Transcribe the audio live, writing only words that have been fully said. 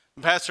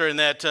The pastor in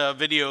that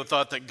video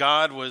thought that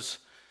God was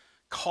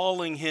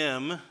calling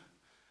him,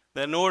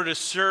 that in order to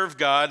serve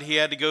God, he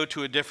had to go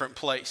to a different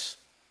place.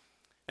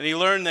 And he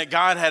learned that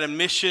God had a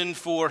mission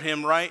for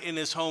him right in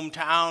his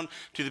hometown,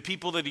 to the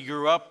people that he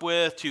grew up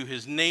with, to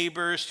his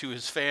neighbors, to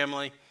his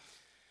family.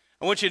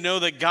 I want you to know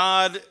that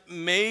God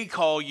may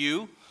call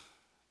you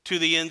to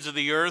the ends of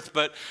the earth,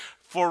 but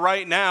for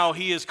right now,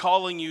 he is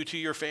calling you to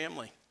your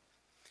family.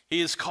 He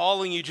is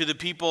calling you to the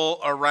people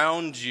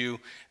around you.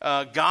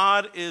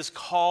 God is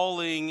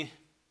calling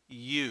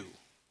you.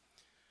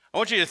 I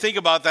want you to think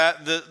about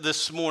that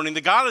this morning.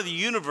 The God of the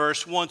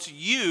universe wants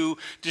you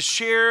to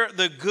share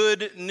the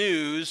good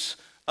news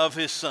of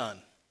his Son.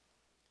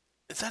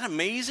 Is that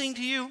amazing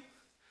to you?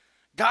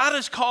 God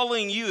is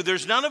calling you.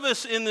 There's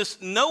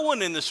no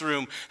one in this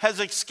room has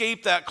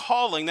escaped that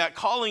calling. That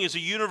calling is a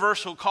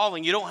universal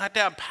calling. You don't have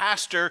to have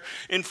pastor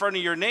in front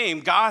of your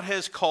name. God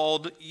has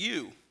called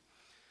you.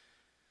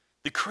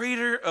 The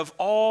creator of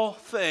all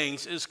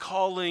things is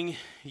calling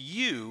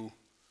you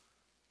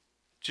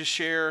to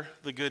share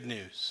the good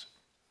news.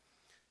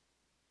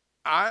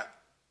 I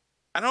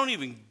don't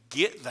even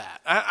get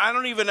that. I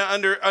don't even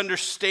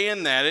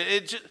understand that.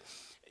 It just,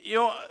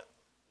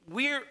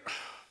 we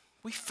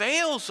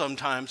fail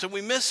sometimes and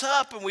we mess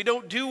up and we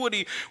don't do what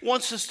he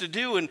wants us to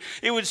do. And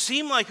it would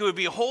seem like it would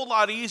be a whole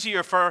lot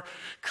easier if our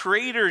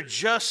creator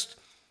just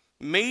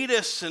made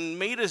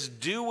us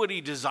do what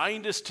he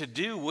designed us to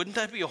do. Wouldn't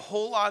that be a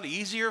whole lot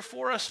easier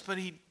for us? But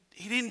he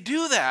didn't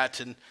do that,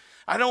 and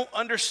I don't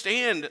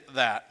understand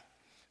that.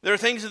 There are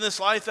things in this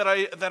life that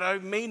I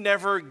may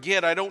never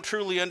get. I don't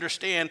truly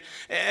understand,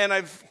 and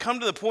I've come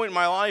to the point in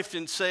my life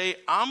and say,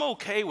 I'm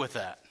okay with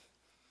that.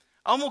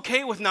 I'm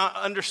okay with not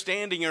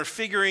understanding or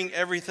figuring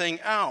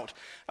everything out.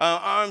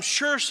 I'm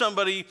sure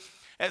somebody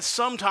at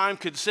some time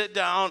could sit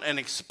down and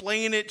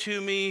explain it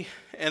to me,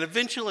 and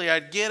eventually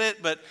I'd get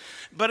it, but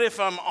if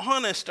I'm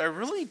honest,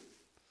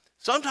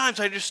 sometimes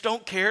I just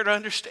don't care to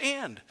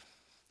understand.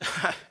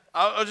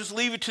 I'll just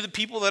leave it to the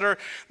people that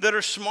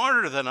are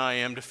smarter than I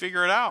am to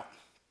figure it out.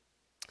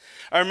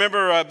 I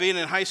remember being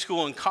in high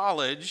school and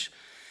college,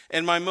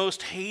 and my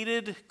most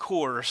hated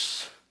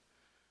course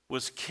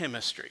was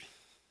chemistry.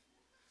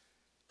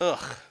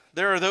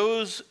 There are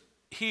those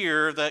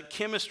here that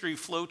chemistry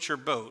floats your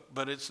boat,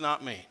 but it's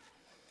not me.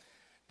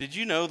 Did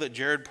you know that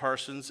Jared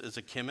Parsons is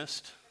a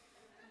chemist?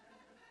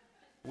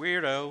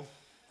 Weirdo.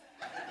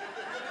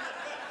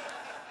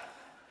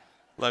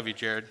 Love you,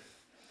 Jared.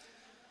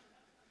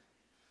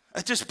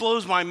 It just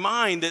blows my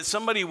mind that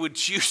somebody would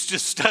choose to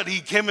study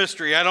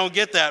chemistry. I don't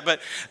get that. But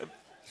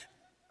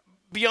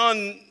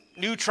beyond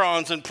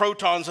neutrons and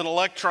protons and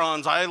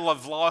electrons, I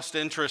have lost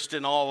interest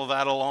in all of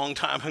that a long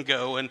time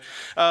ago. And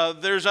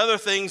there's other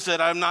things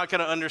that I'm not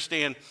going to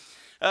understand.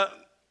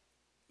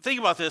 Think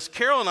about this.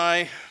 Carol and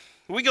I,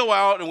 we go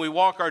out and we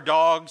walk our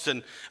dogs,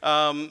 and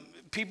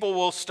people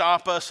will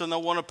stop us and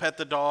they'll want to pet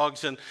the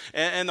dogs, and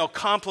they'll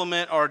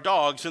compliment our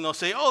dogs, and they'll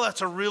say, oh,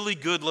 that's a really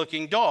good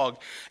looking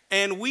dog.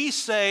 And we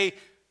say,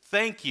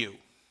 thank you.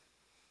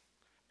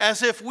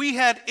 As if we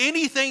had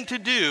anything to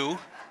do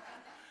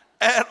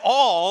at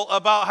all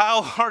about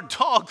how our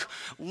dog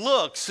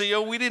looks.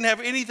 We didn't have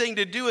anything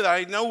to do with it.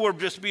 I know we're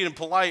just being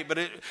polite, but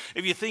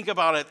if you think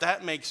about it,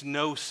 that makes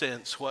no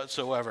sense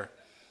whatsoever.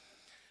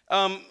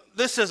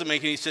 This doesn't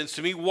make any sense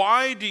to me.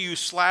 Why do you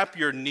slap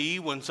your knee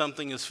when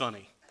something is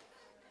funny?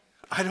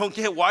 I don't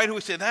get, why do we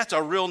say that's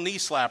a real knee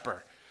slapper?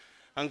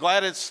 I'm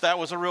glad that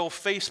was a real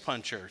face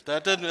puncher.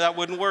 That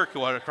wouldn't work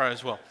quite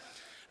as well.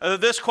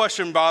 This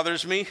question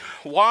bothers me.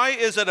 Why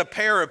is it a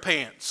pair of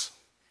pants?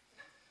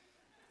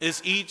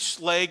 Is each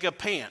leg a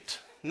pant?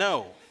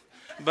 No,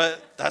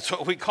 but that's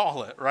what we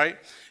call it, right?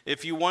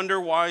 If you wonder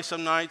why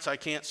some nights I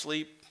can't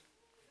sleep,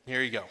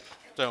 here you go.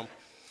 So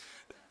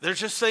there's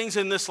just things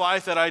in this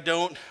life that I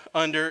don't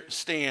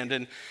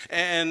understand,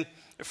 and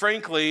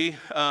frankly,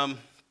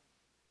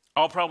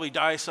 I'll probably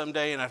die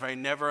someday, and if I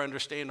never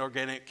understand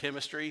organic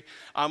chemistry,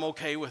 I'm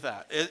okay with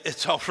that.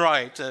 It's all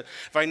right.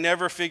 If I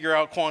never figure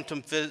out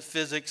quantum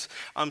physics,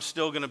 I'm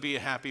still going to be a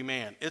happy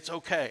man. It's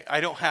okay. I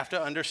don't have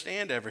to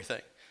understand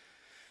everything.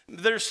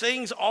 There's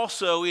things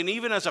also, and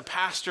even as a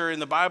pastor in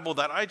the Bible,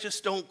 that I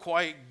just don't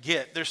quite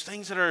get. There's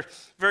things that are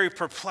very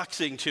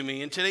perplexing to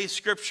me, and today's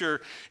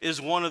scripture is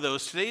one of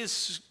those.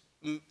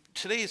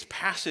 Today's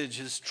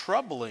passage is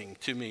troubling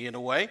to me in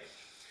a way.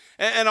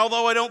 And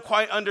although I don't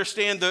quite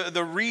understand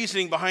the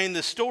reasoning behind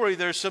this story,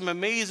 there's some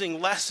amazing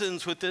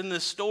lessons within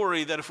this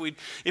story that if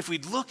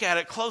we'd look at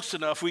it close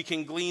enough, we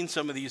can glean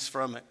some of these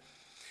from it.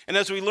 And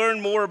as we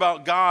learn more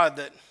about God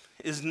that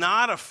is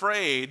not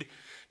afraid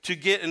to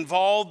get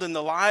involved in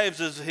the lives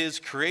of his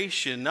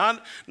creation,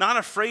 not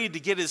afraid to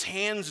get his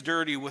hands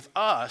dirty with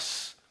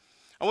us,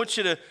 I want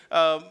you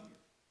to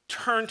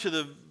turn to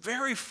the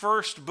very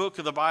first book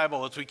of the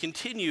Bible as we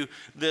continue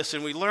this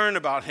and we learn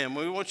about him.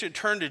 We want you to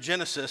turn to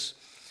Genesis.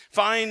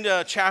 Find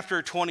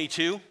chapter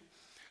 22.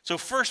 So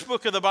first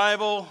book of the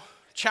Bible,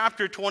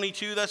 chapter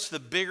 22, that's the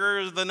bigger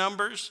of the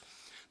numbers.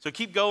 So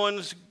keep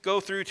going, go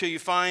through till you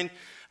find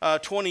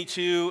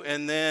 22,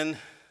 and then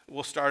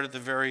we'll start at the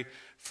very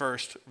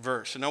first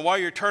verse. And now while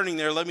you're turning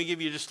there, let me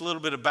give you just a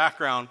little bit of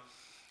background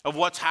of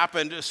what's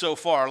happened so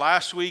far.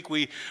 Last week,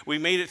 we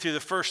made it through the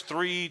first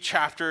 3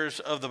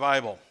 chapters of the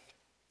Bible.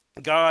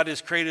 God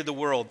has created the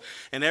world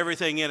and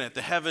everything in it,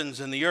 the heavens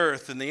and the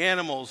earth and the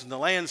animals and the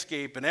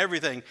landscape and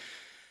everything.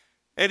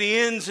 And he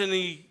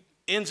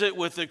ends it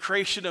with the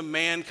creation of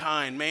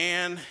mankind,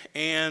 man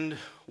and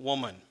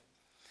woman.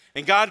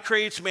 And God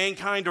creates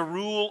mankind to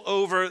rule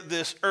over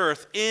this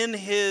earth in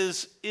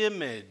his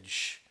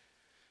image.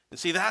 And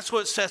see, that's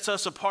what sets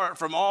us apart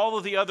from all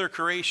of the other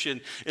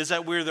creation, is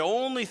that we're the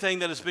only thing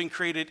that has been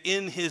created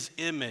in his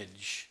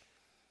image.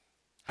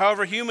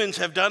 However, humans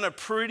have done a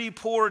pretty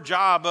poor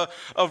job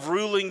of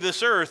ruling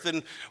this earth,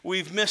 and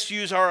we've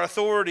misused our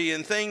authority,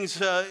 and things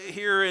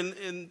here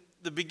in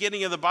the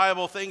beginning of the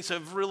Bible, things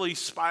have really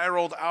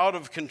spiraled out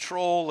of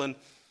control, and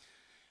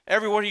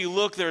everywhere you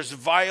look, there's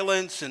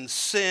violence and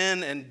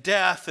sin and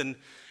death, and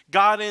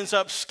God ends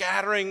up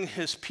scattering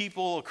his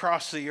people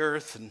across the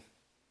earth,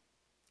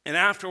 and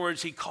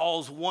afterwards he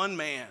calls one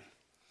man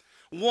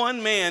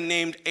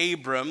named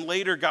Abram.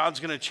 Later, God's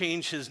going to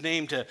change his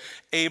name to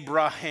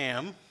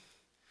Abraham.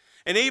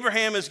 And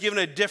Abraham is given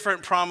a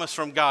different promise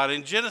from God.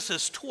 In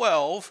Genesis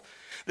 12,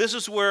 this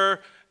is where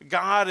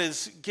God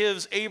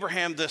gives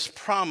Abraham this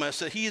promise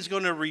that he is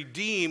going to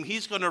redeem,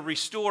 he's going to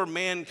restore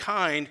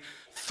mankind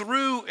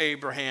through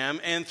Abraham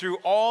and through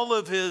all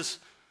of his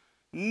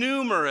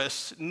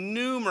numerous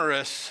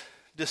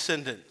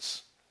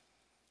descendants.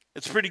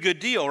 It's a pretty good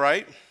deal,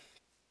 right?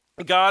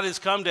 God has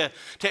come to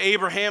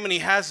Abraham, and he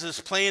has this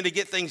plan to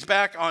get things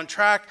back on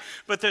track,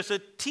 but there's a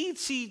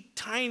teensy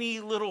tiny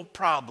little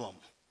problem.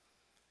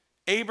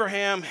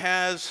 Abraham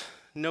has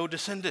no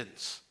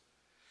descendants.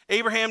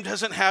 Abraham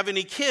doesn't have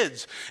any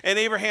kids, and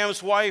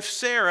Abraham's wife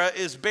Sarah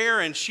is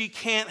barren. She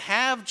can't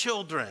have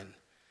children.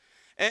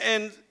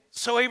 And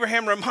so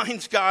Abraham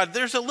reminds God,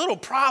 there's a little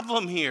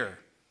problem here.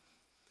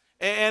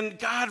 And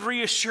God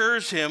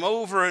reassures him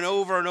over and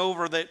over and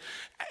over that,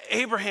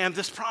 Abraham,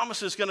 this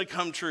promise is going to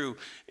come true.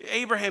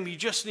 Abraham, you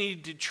just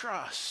need to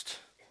trust.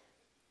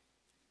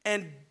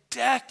 And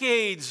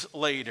decades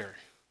later,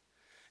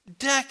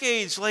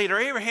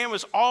 Abraham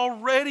was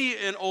already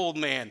an old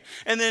man.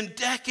 And then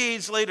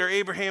decades later,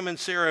 Abraham and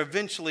Sarah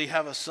eventually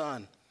have a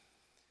son.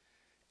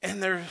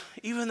 And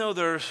even though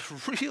they're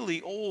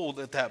really old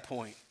at that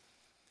point,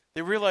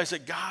 they realize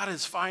that God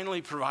has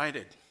finally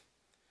provided.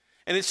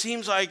 And it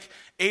seems like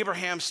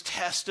Abraham's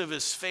test of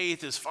his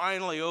faith is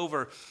finally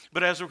over.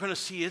 But as we're going to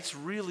see, it's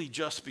really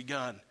just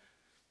begun.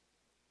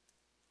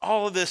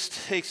 All of this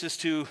takes us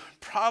to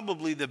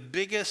probably the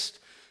biggest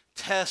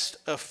test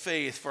of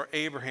faith for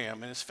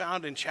Abraham. And it's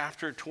found in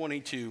chapter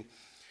 22.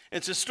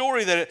 It's a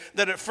story that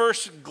at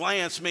first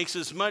glance makes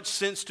as much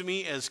sense to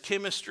me as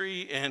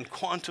chemistry and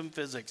quantum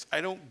physics. I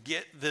don't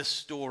get this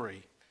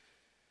story.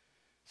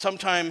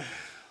 Sometime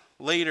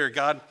later,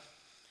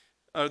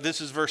 this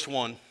is verse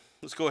 1.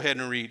 Let's go ahead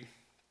and read.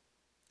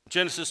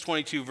 Genesis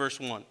 22, verse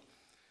 1.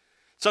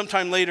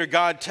 Sometime later,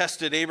 God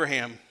tested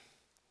Abraham.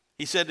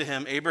 He said to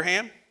him,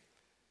 Abraham,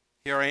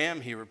 here I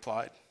am, he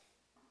replied.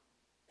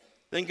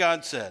 Then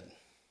God said,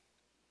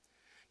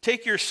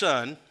 take your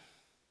son,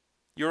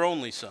 your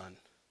only son,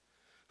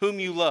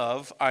 whom you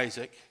love,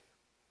 Isaac,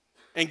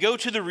 and go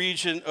to the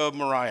region of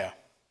Moriah.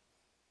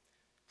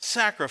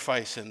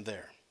 Sacrifice him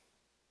there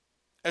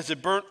as a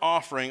burnt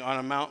offering on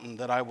a mountain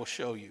that I will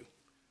show you.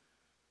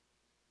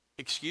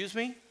 Excuse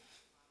me?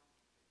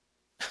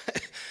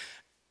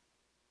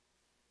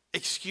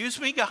 Excuse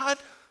me, God?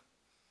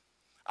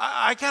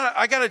 I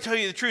gotta tell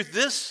you the truth.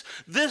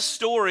 This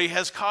story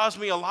has caused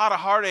me a lot of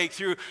heartache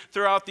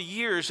throughout the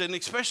years, and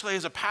especially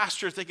as a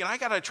pastor, thinking I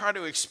gotta try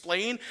to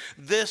explain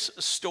this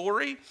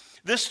story.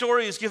 This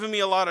story has given me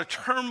a lot of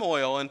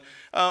turmoil, and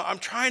I'm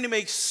trying to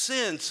make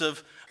sense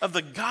of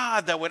the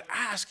God that would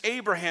ask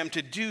Abraham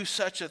to do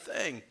such a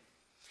thing.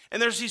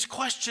 And there's these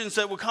questions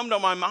that would come to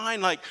my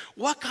mind, like,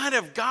 what kind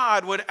of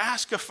God would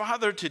ask a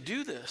father to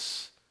do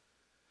this?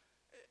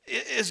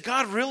 Is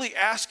God really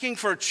asking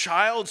for a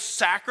child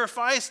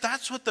sacrifice?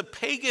 That's what the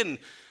pagan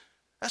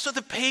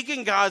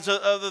gods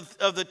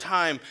of the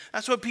time,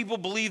 that's what people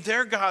believe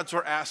their gods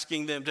were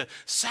asking them, to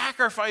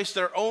sacrifice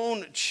their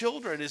own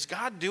children. Is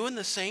God doing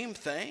the same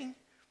thing?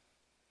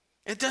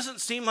 It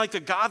doesn't seem like the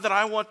God that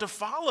I want to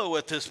follow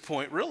at this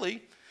point,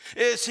 really.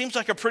 It seems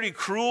like a pretty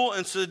cruel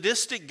and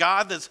sadistic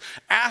God that's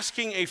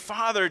asking a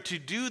father to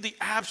do the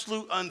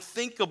absolute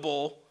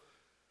unthinkable.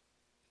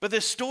 But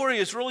this story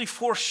is really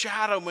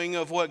foreshadowing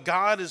of what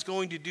God is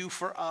going to do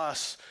for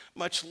us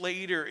much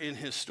later in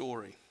his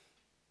story.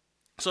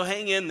 So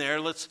hang in there.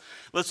 Let's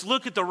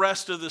look at the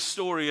rest of the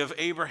story of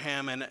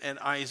Abraham and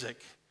Isaac.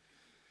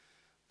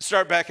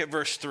 Start back at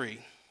verse 3.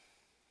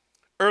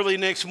 Early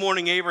next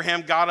morning,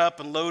 Abraham got up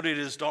and loaded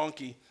his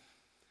donkey.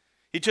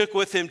 He took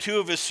with him 2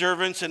 of his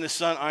servants and his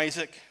son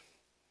Isaac.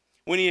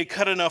 When he had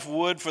cut enough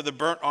wood for the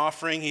burnt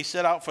offering, he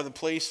set out for the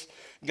place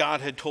God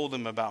had told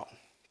him about.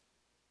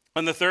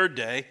 On the 3rd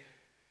day,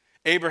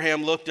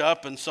 Abraham looked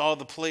up and saw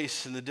the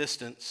place in the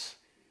distance.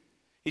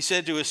 He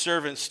said to his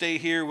servant, stay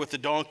here with the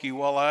donkey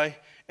while I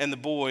and the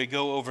boy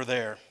go over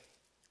there.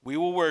 We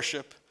will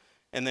worship,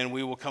 and then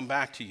we will come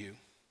back to you."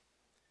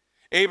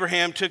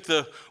 Abraham took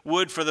the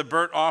wood for the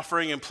burnt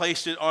offering and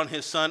placed it on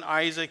his son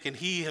Isaac, and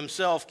he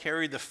himself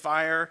carried the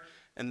fire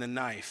and the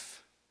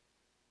knife.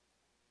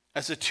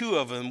 As the two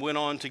of them went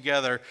on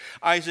together,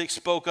 Isaac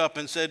spoke up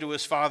and said to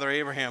his father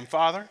Abraham,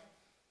 "Father?"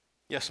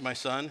 "Yes, my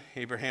son,"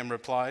 Abraham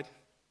replied.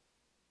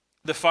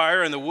 "The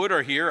fire and the wood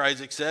are here,"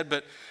 Isaac said,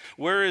 "but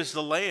where is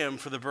the lamb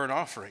for the burnt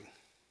offering?"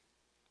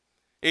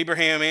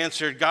 Abraham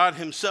answered, "God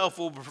himself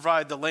will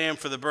provide the lamb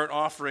for the burnt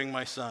offering,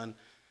 my son."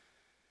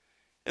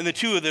 And the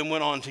two of them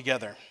went on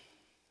together.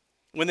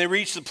 When they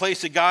reached the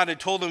place that God had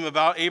told them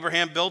about,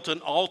 Abraham built an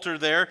altar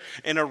there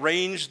and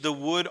arranged the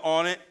wood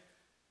on it.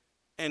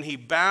 And he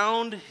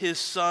bound his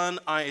son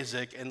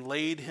Isaac and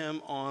laid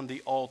him on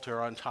the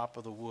altar on top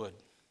of the wood.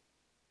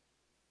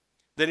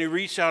 Then he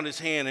reached out his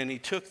hand and he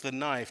took the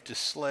knife to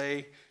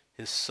slay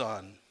his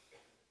son.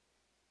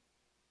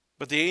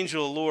 But the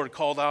angel of the Lord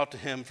called out to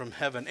him from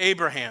heaven,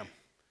 "Abraham,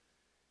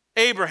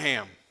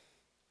 Abraham."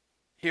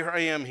 "Here I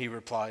am," he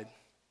replied.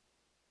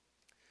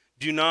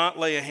 "Do not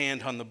lay a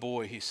hand on the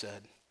boy," he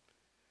said.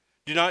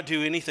 "Do not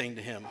do anything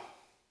to him.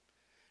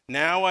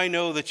 Now I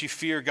know that you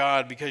fear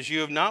God, because you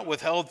have not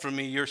withheld from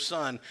me your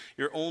son,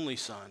 your only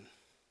son."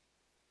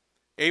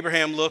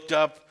 Abraham looked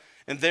up,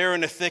 and there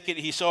in a thicket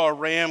he saw a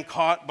ram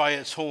caught by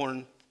its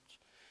horn.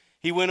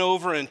 He went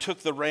over and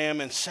took the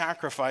ram and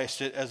sacrificed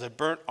it as a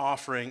burnt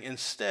offering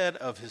instead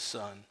of his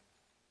son.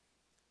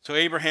 So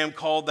Abraham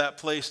called that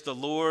place, "The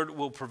Lord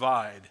will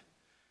provide."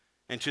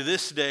 And to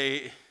this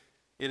day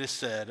it is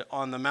said,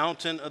 "On the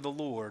mountain of the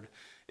Lord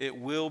it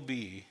will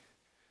be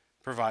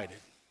provided."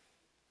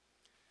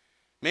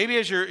 Maybe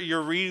as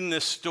you're reading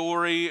this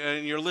story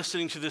and you're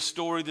listening to this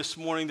story this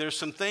morning, there's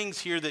some things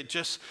here that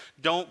just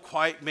don't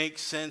quite make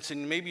sense,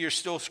 and maybe you're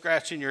still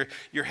scratching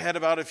your head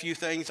about a few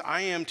things.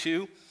 I am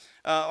too.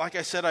 Like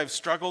I said, I've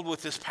struggled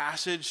with this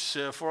passage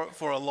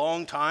for a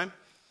long time.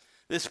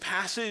 This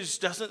passage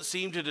doesn't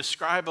seem to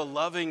describe a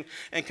loving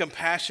and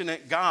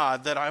compassionate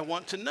God that I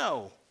want to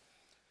know.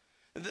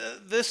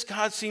 This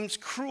God seems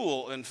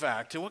cruel, in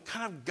fact. And what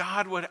kind of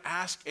God would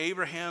ask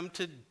Abraham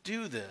to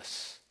do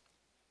this?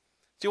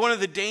 See, one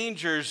of the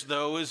dangers,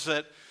 though, is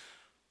that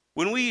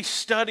when we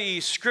study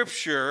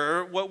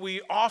Scripture, what we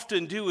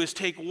often do is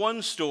take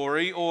one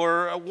story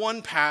or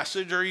one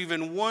passage or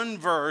even one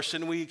verse,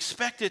 and we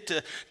expect it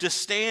to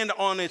stand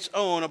on its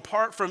own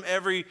apart from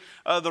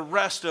the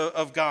rest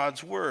of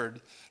God's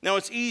Word. Now,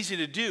 it's easy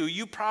to do.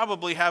 You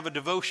probably have a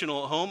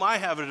devotional at home. I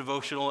have a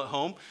devotional at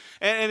home.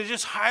 And it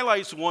just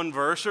highlights one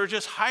verse or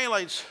just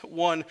highlights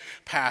one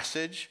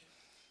passage.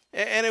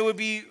 And it would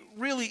be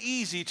really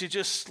easy to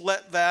just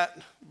let that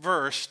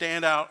verse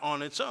stand out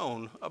on its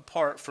own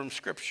apart from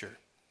Scripture.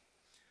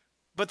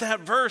 But that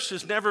verse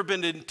has never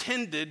been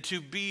intended to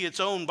be its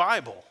own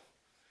Bible.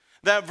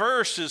 That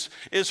verse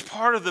is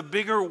part of the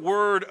bigger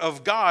Word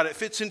of God. It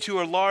fits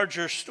into a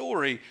larger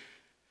story.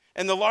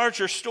 And the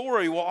larger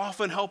story will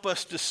often help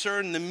us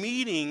discern the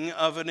meaning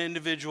of an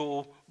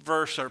individual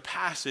verse or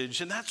passage.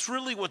 And that's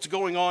really what's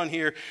going on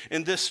here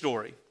in this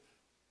story.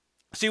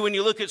 See, when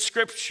you look at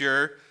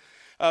Scripture,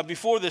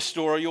 before this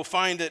story, you'll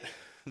find that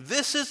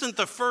this isn't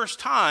the first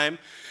time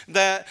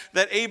that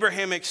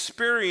Abraham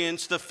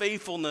experienced the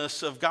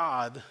faithfulness of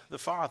God the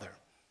Father.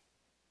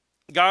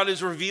 God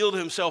has revealed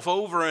himself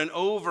over and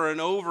over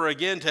and over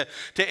again to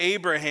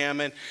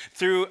Abraham, and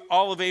through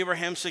all of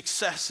Abraham's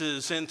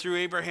successes and through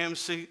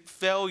Abraham's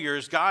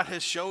failures, God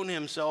has shown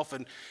himself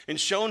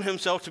and shown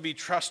himself to be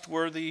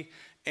trustworthy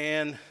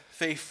and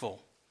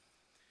faithful.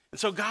 And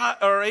so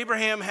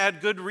Abraham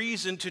had good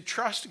reason to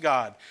trust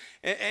God.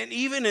 And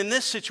even in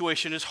this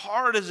situation, as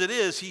hard as it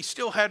is, he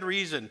still had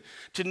reason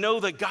to know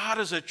that God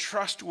is a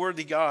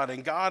trustworthy God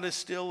and God is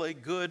still a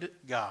good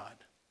God.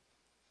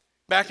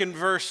 Back in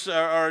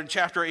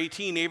chapter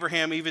 18,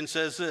 Abraham even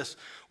says this,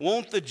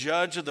 "Won't the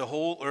judge of the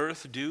whole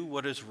earth do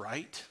what is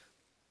right?"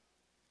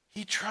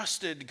 He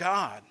trusted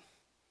God.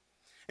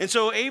 And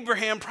so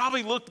Abraham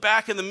probably looked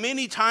back in the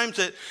many times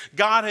that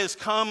God has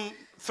come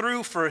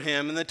through for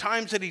him and the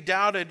times that he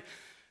doubted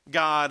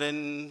God,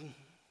 and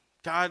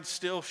God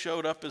still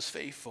showed up as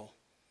faithful.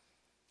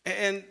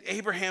 And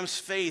Abraham's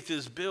faith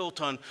is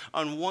built on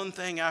one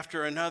thing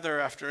after another,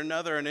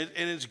 and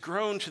it's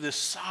grown to this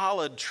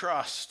solid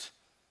trust.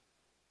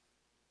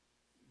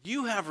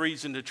 You have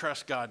reason to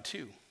trust God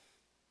too.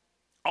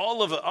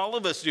 All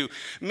of us do.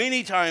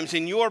 Many times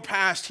in your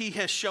past, he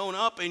has shown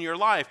up in your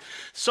life.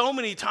 So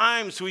many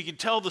times we could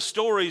tell the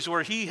stories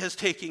where he has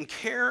taken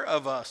care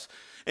of us.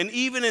 And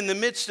even in the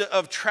midst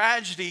of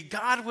tragedy,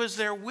 God was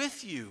there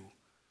with you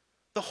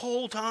the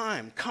whole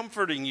time,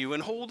 comforting you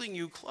and holding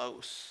you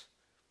close.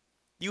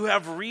 You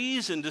have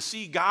reason to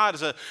see God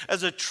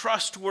as a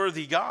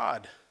trustworthy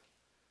God,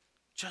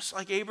 just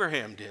like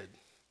Abraham did.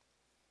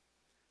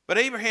 But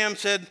Abraham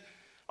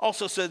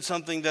also said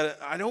something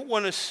that I don't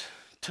want us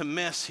to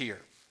miss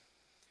here.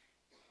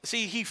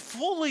 See, he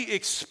fully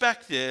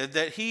expected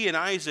that he and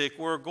Isaac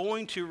were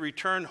going to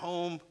return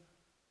home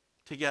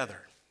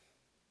together.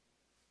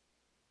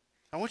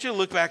 I want you to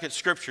look back at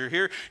Scripture.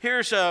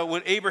 Here's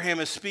when Abraham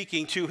is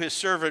speaking to his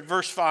servant.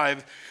 Verse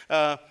 5,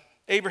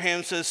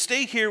 Abraham says,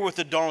 "Stay here with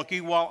the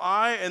donkey while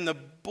I and the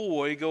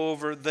boy go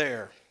over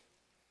there."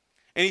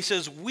 And he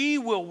says, "We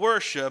will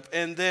worship,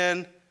 and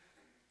then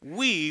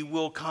we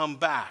will come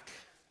back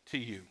to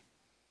you."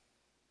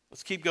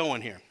 Let's keep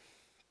going here.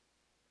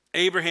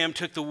 Abraham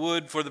took the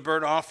wood for the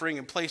burnt offering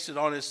and placed it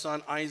on his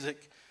son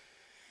Isaac.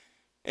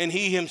 And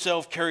he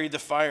himself carried the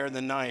fire and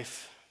the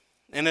knife.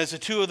 And as the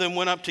two of them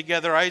went up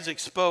together, Isaac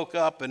spoke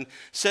up and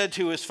said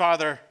to his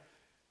father,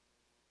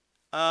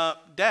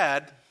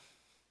 "Dad,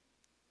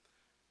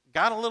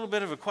 got a little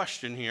bit of a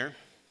question here.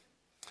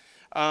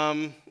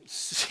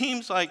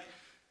 Seems like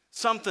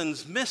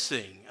something's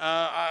missing.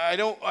 I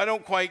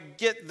don't quite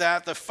get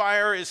that. The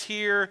fire is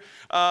here.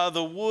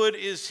 The wood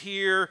is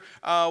here.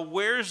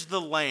 Where's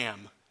the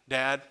lamb,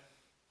 Dad?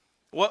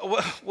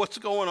 What's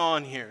going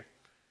on here?"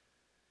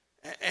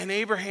 And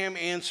Abraham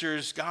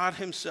answers, "God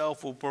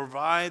himself will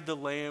provide the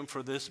lamb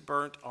for this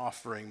burnt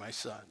offering, my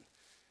son."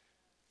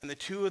 And the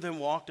two of them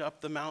walked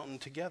up the mountain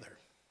together.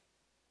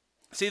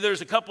 See, there's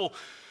a couple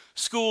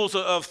schools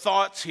of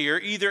thoughts here.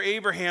 Either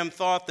Abraham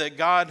thought that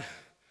God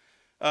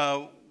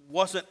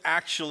wasn't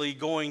actually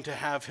going to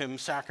have him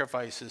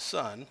sacrifice his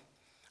son.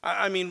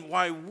 I mean,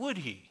 why would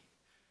he?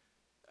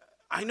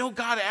 I know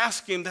God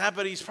asked him that,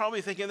 but he's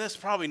probably thinking this is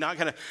probably not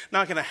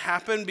gonna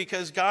happen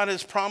because God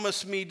has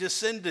promised me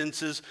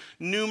descendants as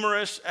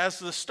numerous as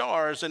the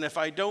stars, and if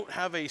I don't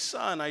have a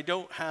son, I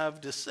don't have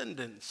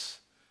descendants.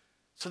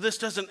 So this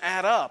doesn't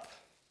add up.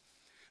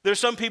 There's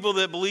some people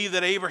that believe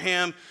that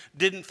Abraham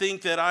didn't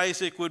think that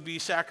Isaac would be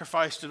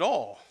sacrificed at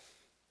all.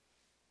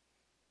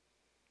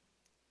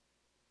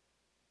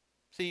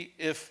 See,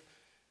 if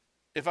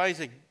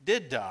Isaac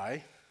did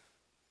die,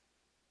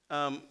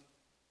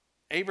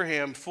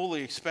 Abraham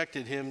fully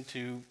expected him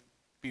to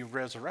be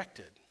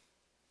resurrected.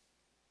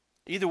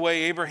 Either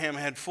way, Abraham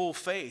had full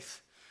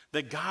faith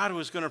that God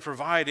was going to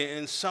provide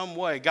in some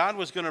way. God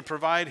was going to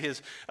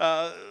provide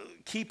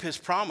keep his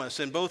promise.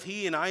 And both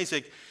he and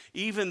Isaac,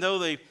 even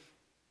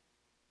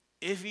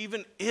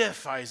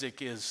if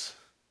Isaac is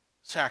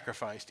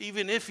sacrificed,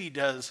 even if he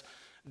does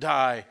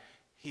die,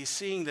 he's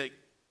seeing that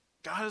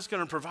God is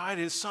going to provide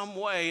in some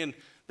way, and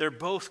they're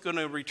both going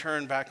to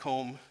return back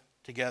home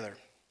together.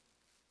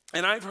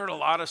 And I've heard a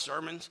lot of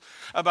sermons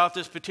about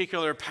this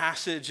particular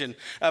passage and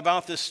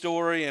about this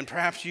story, and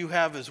perhaps you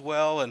have as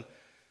well. And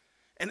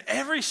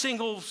every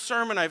single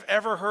sermon I've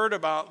ever heard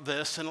about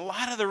this, and a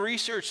lot of the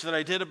research that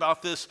I did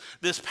about this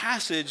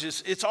passage,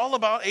 it's all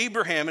about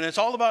Abraham, and it's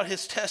all about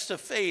his test of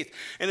faith,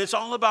 and it's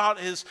all about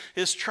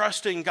his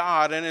trust in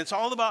God, and it's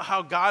all about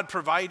how God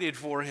provided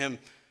for him.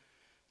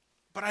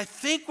 But I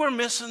think we're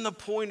missing the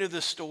point of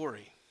the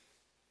story.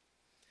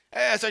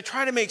 As I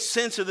try to make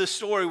sense of this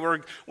story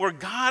where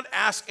God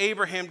asked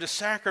Abraham to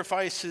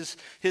sacrifice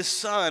his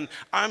son,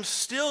 I'm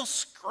still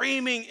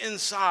screaming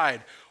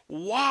inside,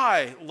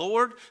 why,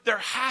 Lord? There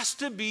has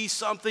to be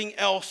something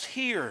else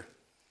here.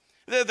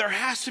 There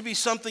has to be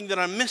something that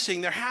I'm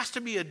missing. There has to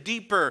be a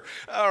deeper,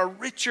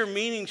 richer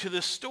meaning to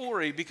this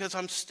story because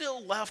I'm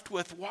still left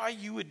with why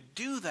you would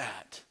do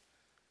that.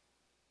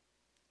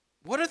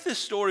 What if this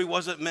story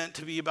wasn't meant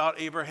to be about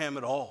Abraham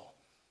at all?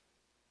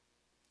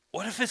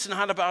 What if it's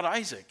not about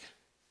Isaac?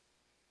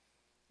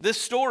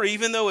 This story,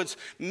 even though it's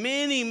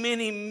many,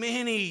 many,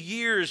 many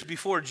years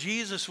before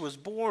Jesus was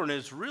born,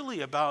 is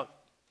really about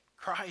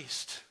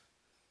Christ.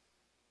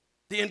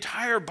 The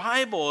entire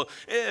Bible,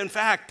 in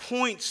fact,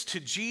 points to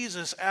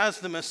Jesus as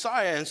the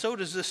Messiah, and so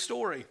does this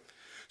story.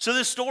 So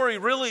this story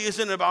really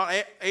isn't about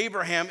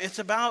Abraham, it's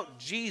about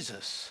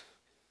Jesus.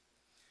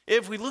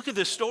 If we look at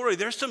this story,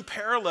 there's some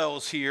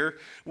parallels here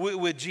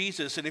with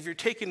Jesus. And if you're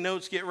taking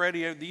notes, get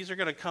ready. These are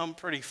going to come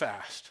pretty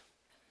fast.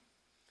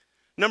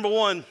 Number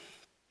one,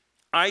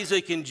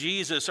 Isaac and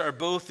Jesus are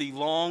both the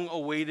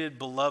long-awaited,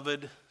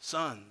 beloved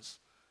sons.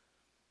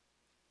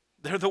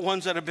 They're the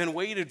ones that have been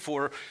waited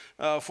for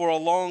a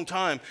long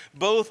time.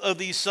 Both of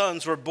these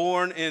sons were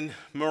born in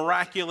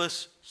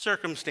miraculous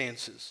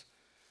circumstances.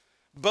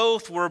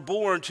 Both were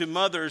born to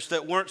mothers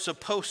that weren't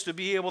supposed to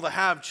be able to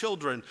have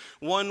children.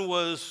 One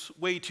was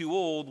way too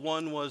old,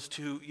 one was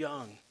too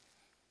young.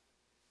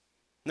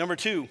 Number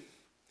two,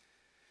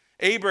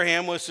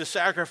 Abraham was to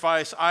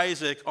sacrifice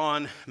Isaac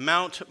on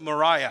Mount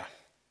Moriah.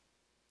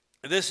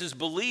 This is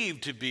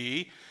believed to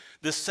be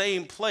the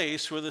same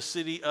place where the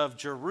city of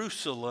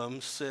Jerusalem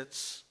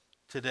sits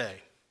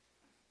today.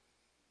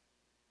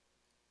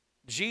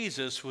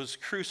 Jesus was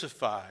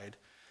crucified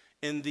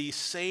in the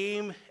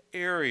same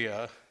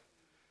area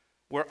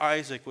where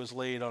Isaac was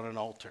laid on an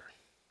altar.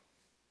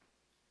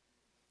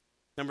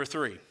 Number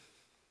three,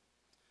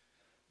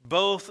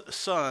 both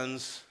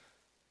sons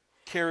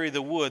carry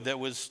the wood that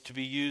was to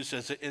be used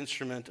as an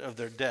instrument of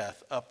their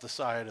death up the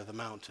side of the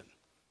mountain.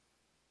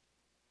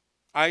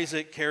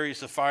 Isaac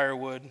carries the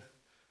firewood,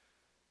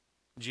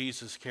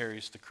 Jesus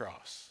carries the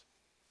cross.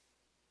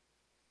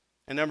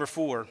 And number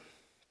four,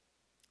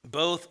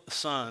 both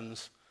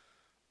sons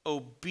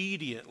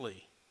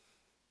obediently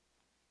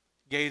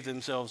gave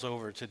themselves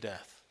over to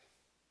death.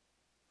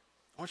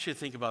 I want you to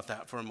think about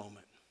that for a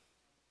moment.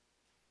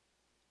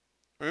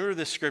 Remember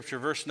this scripture,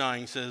 verse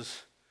 9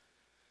 says,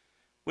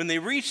 when they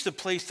reached the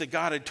place that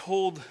God had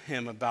told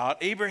him about,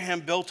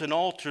 Abraham built an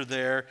altar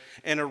there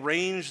and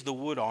arranged the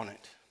wood on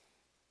it.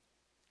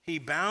 He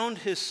bound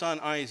his son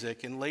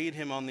Isaac and laid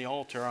him on the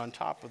altar on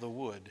top of the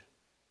wood.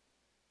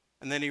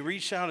 And then he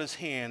reached out his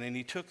hand and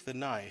he took the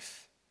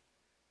knife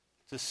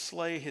to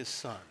slay his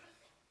son.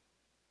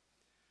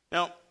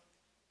 Now,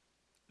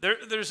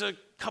 there's a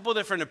couple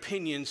different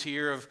opinions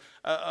here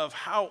of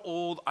how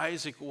old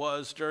Isaac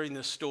was during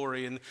this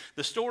story. And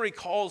the story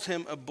calls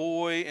him a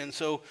boy, and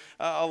so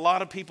a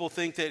lot of people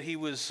think that he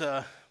was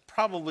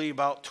probably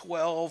about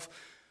 12,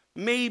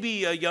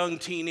 maybe a young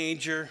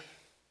teenager.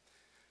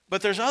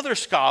 But there's other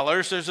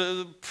scholars, there's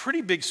a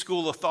pretty big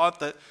school of thought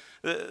that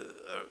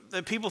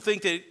people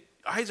think that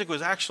Isaac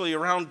was actually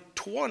around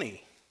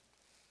 20.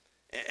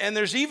 And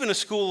there's even a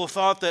school of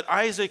thought that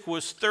Isaac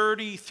was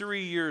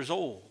 33 years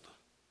old,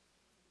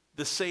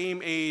 the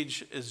same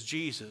age as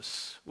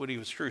Jesus when he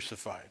was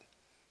crucified.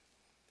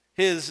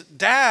 His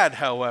dad,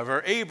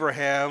 however,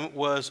 Abraham,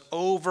 was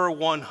over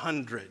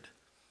 100.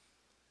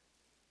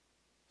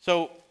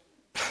 So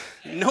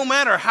no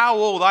matter how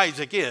old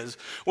Isaac is,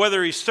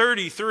 whether he's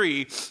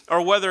 33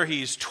 or whether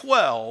he's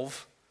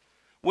 12,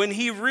 when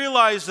he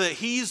realized that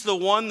he's the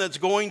one that's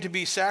going to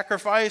be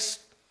sacrificed,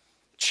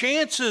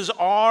 chances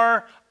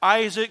are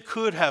Isaac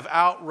could have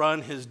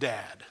outrun his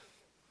dad,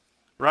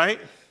 right?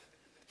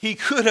 He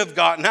could have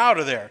gotten out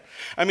of there.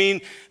 I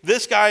mean,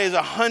 this guy is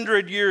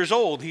 100 years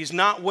old. He's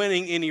not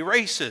winning any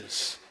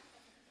races.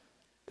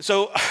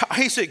 So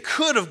Isaac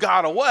could have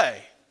got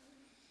away.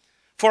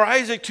 For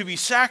Isaac to be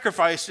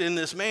sacrificed in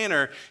this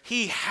manner,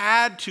 he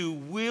had to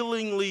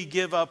willingly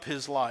give up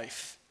his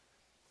life.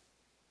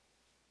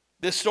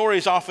 This story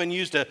is often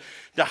used to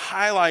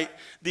highlight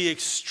the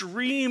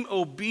extreme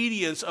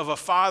obedience of a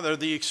father,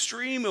 the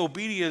extreme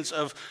obedience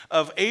of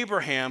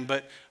Abraham.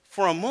 But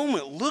for a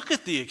moment, look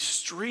at the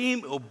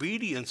extreme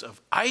obedience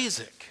of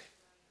Isaac.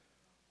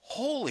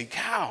 Holy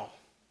cow.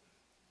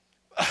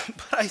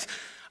 But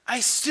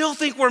I still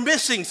think we're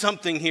missing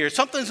something here.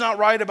 Something's not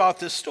right about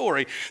this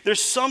story.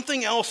 There's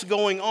something else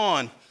going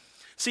on.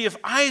 See, if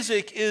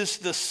Isaac is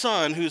the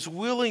son who's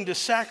willing to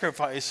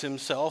sacrifice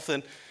himself,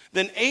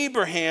 then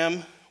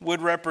Abraham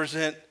would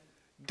represent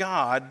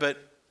God. But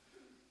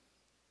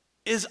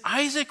is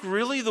Isaac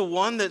really the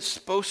one that's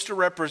supposed to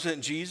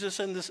represent Jesus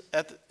in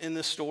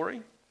this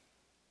story?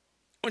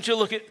 I want you to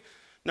look at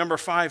number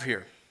 5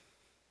 here.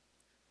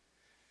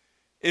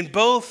 In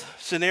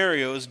both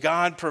scenarios,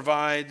 God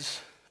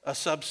provides a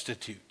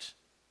substitute.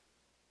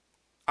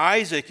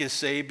 Isaac is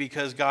saved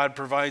because God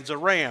provides a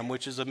ram,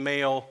 which is a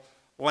male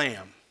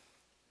lamb.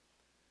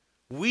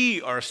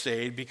 We are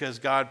saved because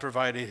God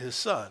provided his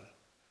son,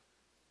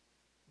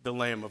 the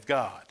Lamb of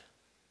God.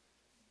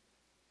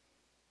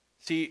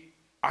 See,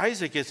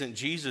 Isaac isn't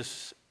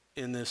Jesus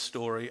in this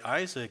story.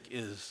 Isaac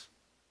is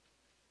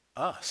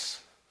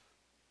us.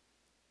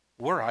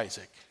 We're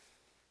Isaac.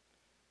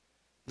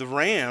 The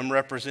ram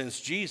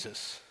represents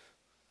Jesus.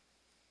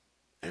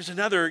 There's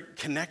another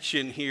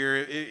connection here,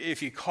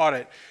 if you caught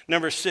it.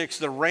 Number 6,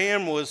 the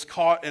ram was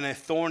caught in a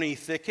thorny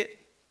thicket.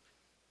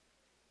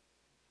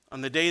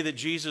 On the day that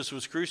Jesus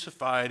was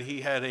crucified,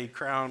 he had a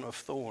crown of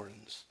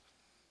thorns.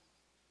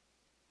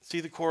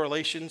 See the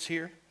correlations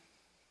here?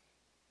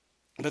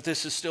 But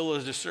this is still a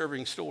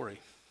disturbing story.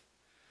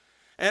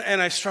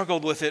 And I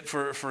struggled with it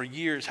for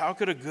years. How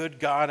could a good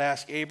God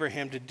ask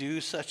Abraham to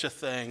do such a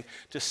thing,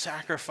 to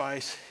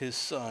sacrifice his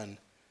son?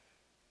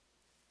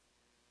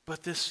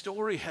 But this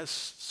story has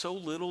so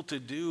little to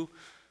do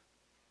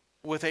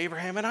with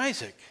Abraham and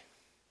Isaac.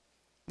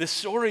 This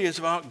story is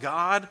about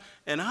God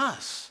and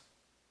us.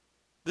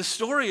 This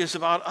story is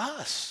about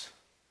us.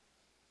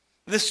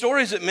 This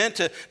story isn't meant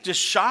to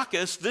shock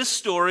us. This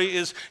story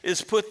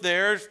is put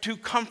there to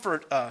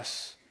comfort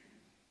us.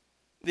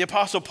 The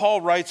Apostle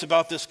Paul writes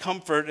about this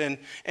comfort and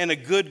a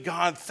good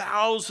God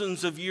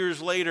thousands of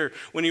years later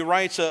when he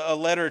writes a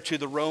letter to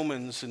the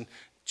Romans in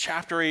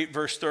chapter 8,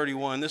 verse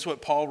 31. This is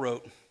what Paul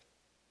wrote.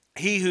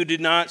 He who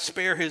did not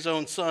spare his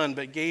own son,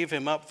 but gave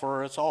him up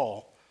for us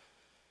all,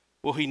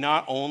 will he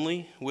not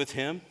only with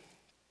him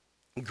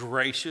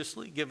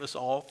graciously give us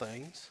all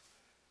things?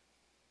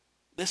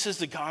 This is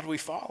the God we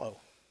follow.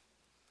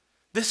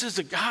 This is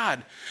a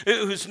God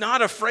who's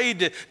not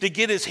afraid to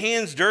get his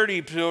hands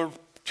dirty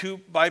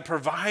by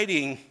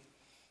providing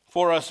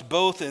for us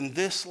both in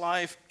this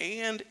life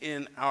and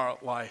in our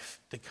life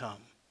to come.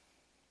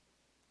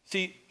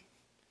 See,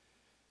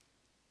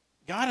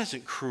 God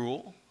isn't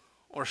cruel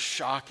or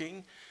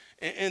shocking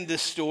in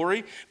this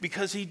story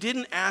because he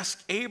didn't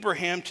ask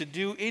Abraham to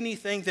do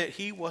anything that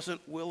he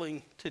wasn't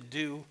willing to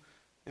do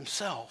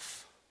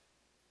himself.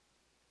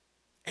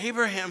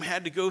 Abraham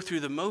had to go through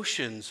the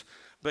motions,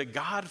 but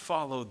God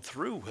followed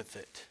through with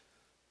it.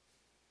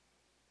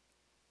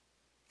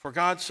 For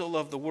God so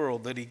loved the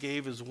world that he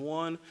gave his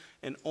one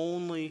and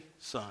only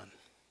Son,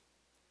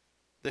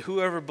 that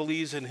whoever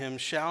believes in him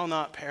shall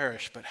not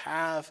perish, but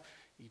have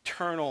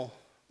eternal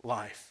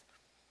life.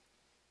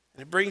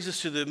 And it brings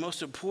us to the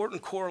most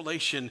important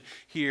correlation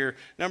here.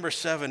 Number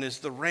 7 is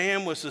the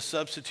ram was the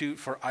substitute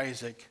for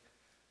Isaac.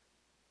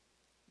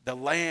 The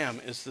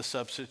lamb is the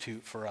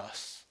substitute for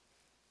us.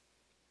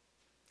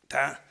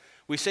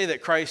 We say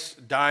that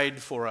Christ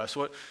died for us.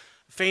 What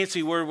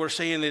fancy word we're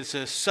saying is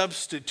a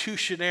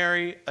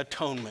substitutionary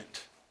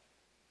atonement.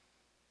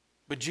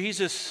 But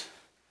Jesus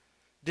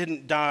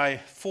didn't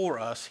die for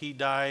us. He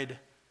died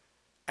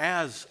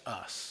as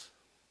us.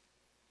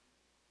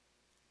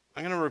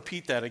 I'm going to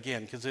repeat that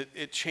again because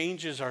it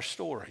changes our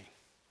story.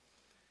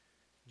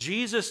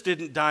 Jesus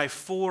didn't die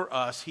for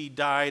us. He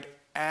died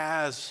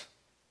as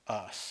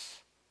us.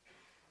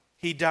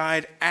 He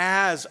died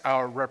as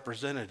our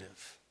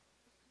representative.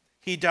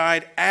 He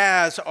died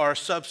as our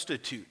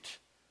substitute.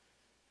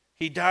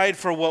 He died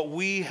for what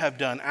we have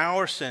done,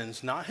 our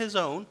sins, not his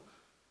own.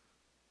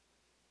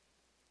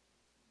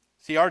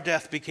 See, our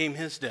death became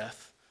his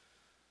death.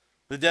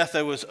 The death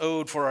that was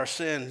owed for our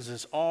sins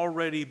has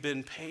already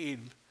been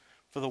paid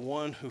for the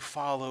one who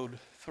followed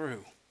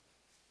through.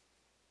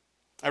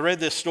 I read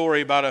this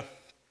story about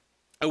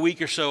a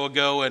week or so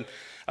ago, and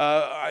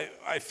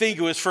I think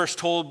it was first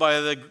told by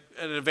an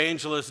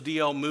evangelist,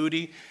 D.L.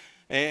 Moody,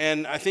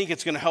 and I think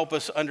it's going to help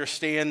us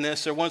understand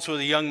this. There once was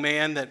a young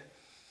man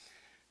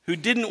who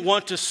didn't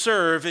want to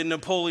serve in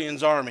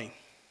Napoleon's army.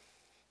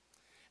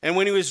 And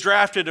when he was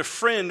drafted, a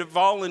friend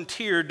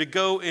volunteered to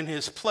go in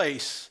his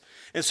place.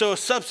 And so a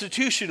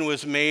substitution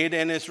was made,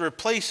 and his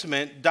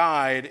replacement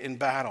died in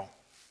battle.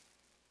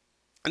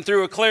 And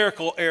through a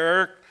clerical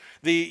error,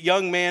 the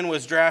young man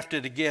was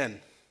drafted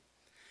again.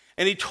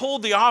 And he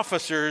told the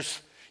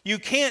officers, "You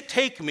can't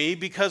take me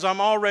because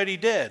I'm already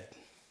dead.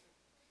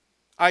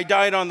 I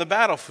died on the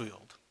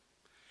battlefield."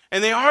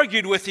 And they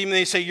argued with him, and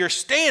they say, "You're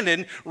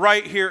standing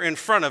right here in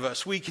front of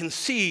us. We can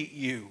see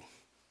you."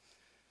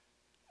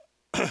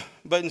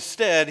 But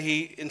instead,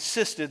 he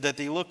insisted that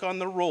they look on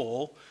the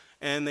roll,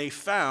 and they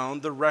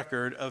found the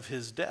record of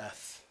his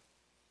death.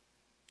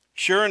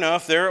 Sure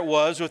enough, there it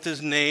was with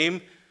his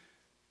name.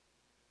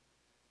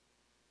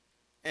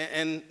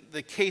 And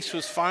the case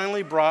was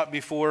finally brought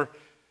before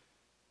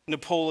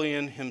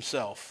Napoleon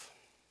himself,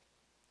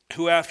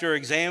 who, after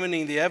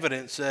examining the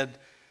evidence, said,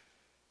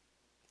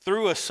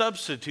 "Through a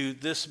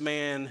substitute, this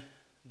man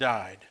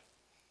died.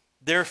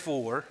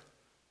 Therefore,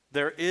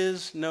 there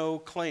is no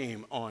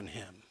claim on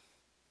him."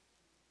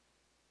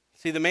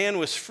 See, the man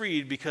was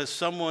freed because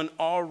someone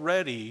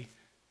already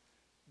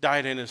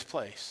died in his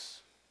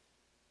place.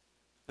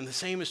 And the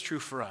same is true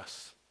for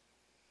us.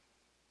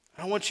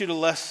 I want you to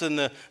lessen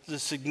the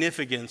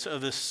significance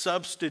of the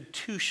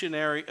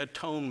substitutionary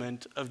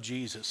atonement of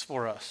Jesus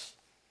for us.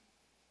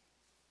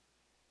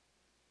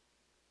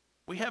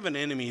 We have an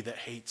enemy that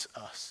hates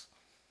us.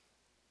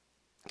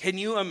 Can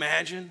you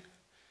imagine?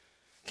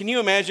 Can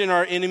you imagine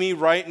our enemy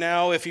right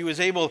now if he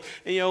was able,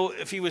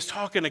 if he was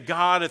talking to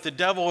God, if the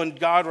devil and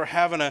God were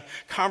having a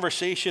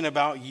conversation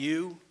about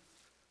you,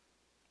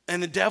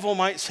 and the devil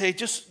might say,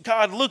 "Just,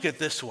 God, look at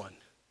this one.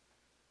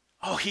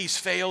 Oh, he's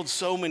failed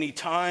so many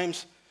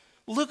times.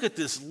 Look at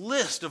this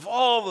list of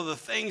all of the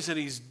things that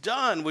he's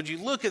done. Would you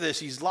look at this?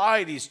 He's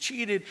lied, he's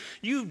cheated.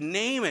 You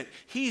name it.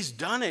 He's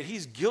done it.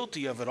 He's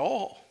guilty of it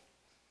all.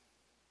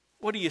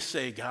 What do you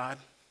say, God?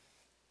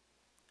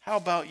 How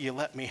about you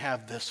let me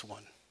have this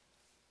one?"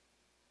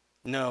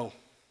 No.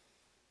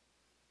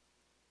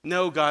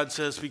 No, God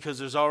says, because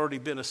there's already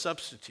been a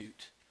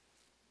substitute.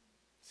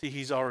 See,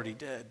 he's already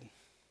dead.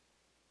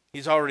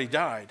 He's already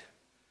died.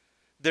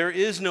 There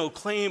is no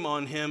claim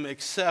on him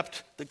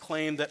except the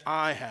claim that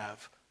I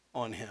have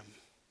on him.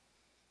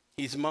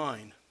 He's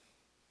mine.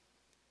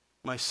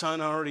 My son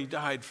already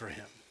died for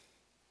him.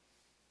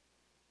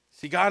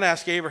 See, God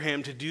asked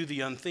Abraham to do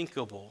the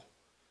unthinkable,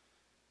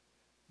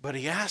 but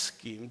he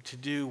asked him to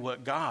do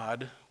what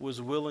God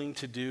was willing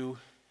to do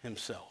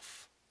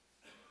himself.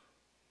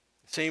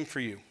 Same for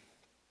you.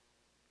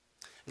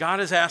 God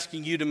is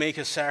asking you to make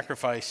a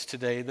sacrifice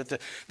today, but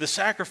the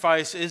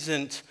sacrifice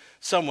isn't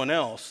someone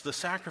else. The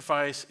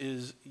sacrifice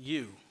is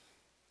you.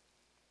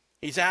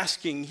 He's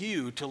asking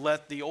you to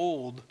let the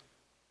old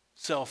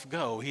self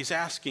go. He's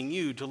asking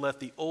you to let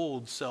the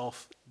old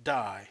self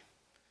die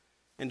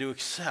and to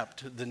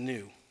accept the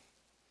new.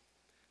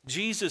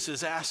 Jesus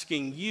is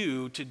asking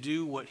you to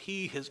do what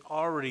he has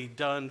already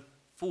done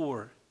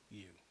for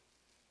you.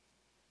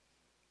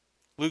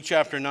 Luke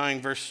chapter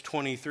 9, verse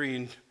 23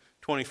 and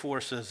 24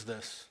 says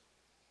this.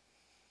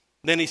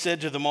 Then he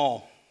said to them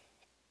all,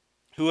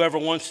 "Whoever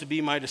wants to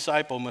be my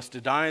disciple must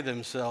deny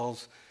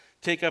themselves,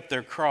 take up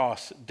their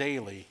cross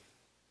daily,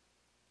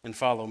 and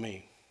follow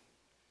me.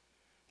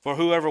 For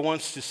whoever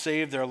wants to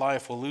save their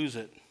life will lose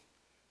it,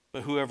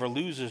 but whoever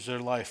loses their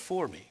life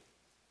for me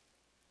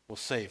will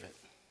save it."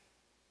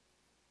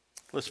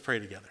 Let's pray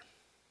together.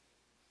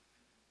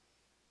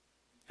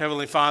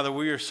 Heavenly Father,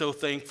 we are so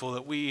thankful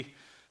that we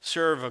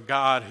serve a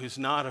God who's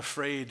not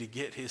afraid to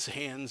get his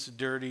hands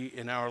dirty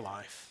in our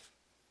life.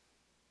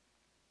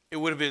 It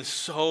would have been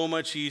so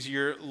much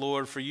easier,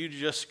 Lord, for you to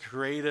just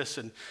create us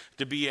and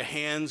to be a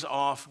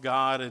hands-off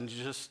God and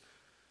just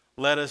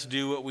let us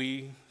do what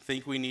we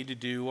think we need to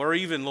do, or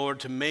even, Lord,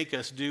 to make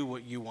us do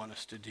what you want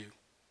us to do.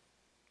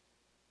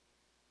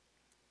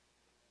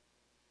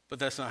 But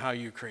that's not how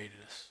you created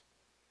us.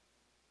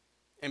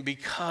 And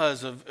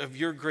because of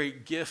your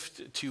great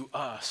gift to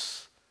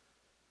us,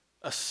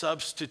 a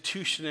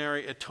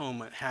substitutionary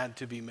atonement had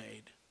to be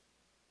made.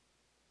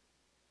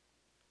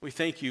 We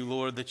thank you,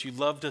 Lord, that you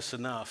loved us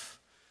enough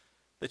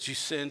that you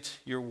sent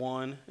your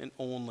one and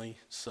only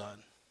Son.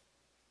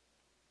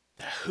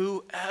 That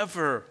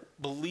whoever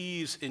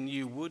believes in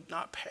you would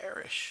not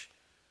perish,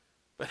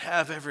 but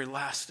have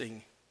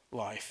everlasting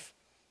life.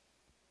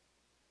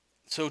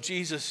 So,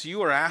 Jesus,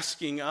 you are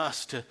asking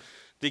us to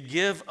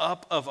give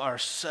up of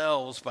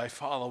ourselves by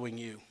following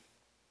you,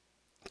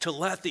 to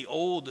let the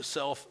old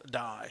self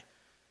die,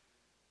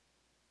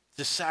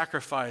 to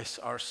sacrifice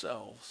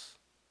ourselves.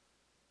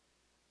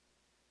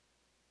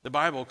 The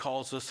Bible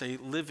calls us a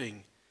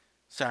living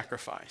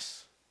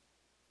sacrifice.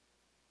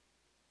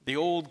 The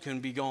old can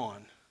be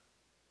gone.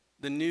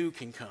 The new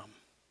can come.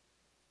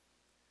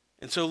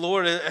 And so,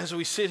 Lord, as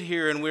we sit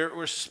here and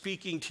we're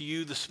speaking to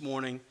you this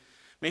morning,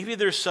 maybe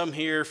there's some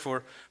here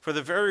for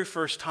the very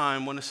first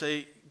time want to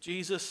say,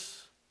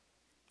 Jesus,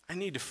 I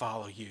need to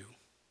follow you.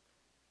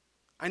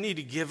 I need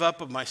to give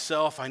up of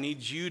myself. I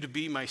need you to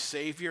be my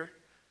Savior.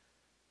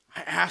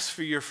 I ask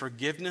for your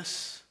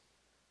forgiveness.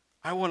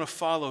 I want to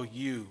follow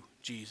you,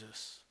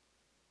 Jesus.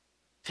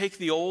 Take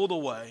the old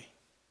away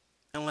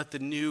and let the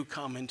new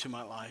come into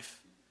my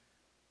life.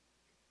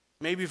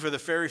 Maybe for the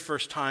very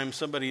first time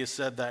somebody has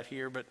said that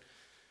here, but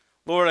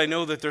Lord, I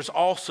know that there's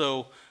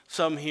also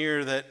some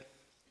here that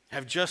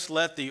have just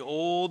let the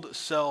old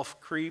self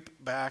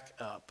creep back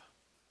up.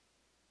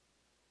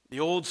 The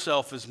old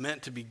self is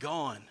meant to be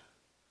gone,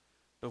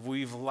 but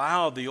we've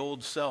allowed the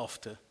old self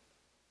to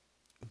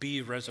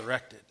be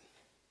resurrected.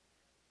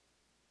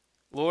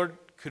 Lord,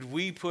 could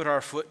we put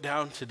our foot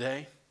down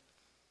today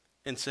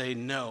and say,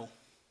 no,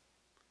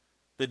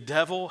 the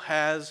devil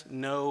has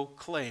no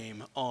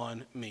claim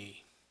on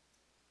me.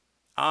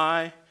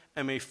 I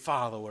am a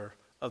follower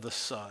of the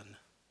Son.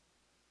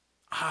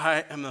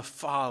 I am a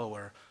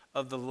follower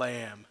of the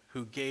Lamb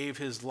who gave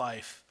his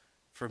life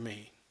for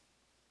me.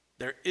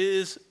 There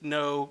is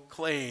no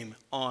claim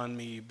on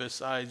me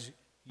besides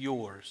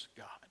yours,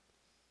 God.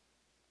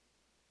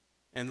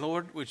 And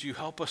Lord, would you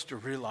help us to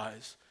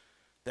realize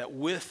that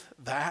with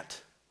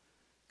that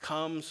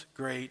comes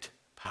great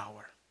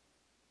power.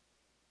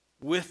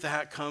 With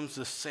that comes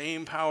the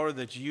same power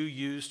that you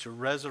used to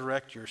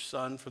resurrect your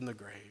Son from the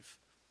grave.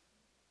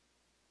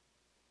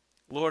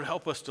 Lord,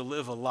 help us to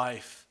live a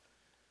life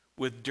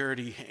with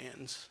dirty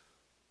hands.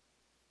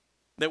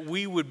 That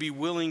we would be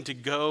willing to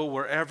go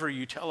wherever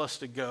you tell us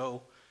to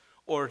go,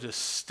 or to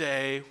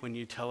stay when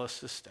you tell us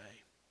to stay.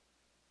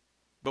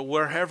 But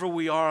wherever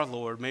we are,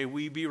 Lord, may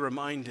we be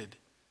reminded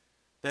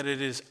that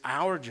it is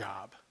our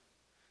job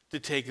to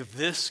take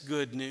this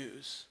good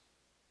news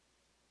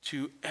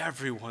to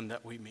everyone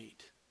that we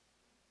meet.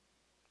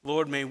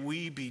 Lord, may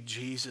we be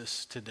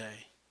Jesus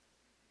today.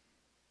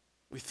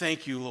 We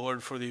thank you,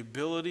 Lord, for the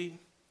ability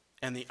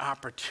and the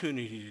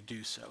opportunity to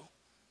do so.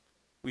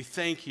 We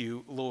thank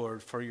you,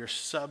 Lord, for your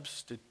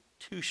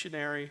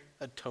substitutionary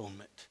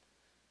atonement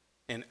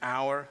in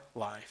our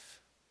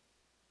life.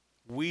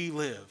 We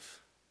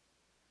live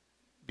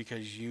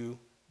because you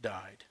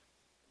died.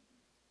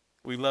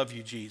 We love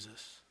you,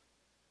 Jesus.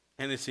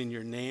 And it's in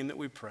your name that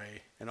we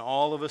pray. And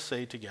all of us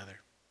say together,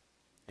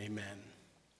 amen.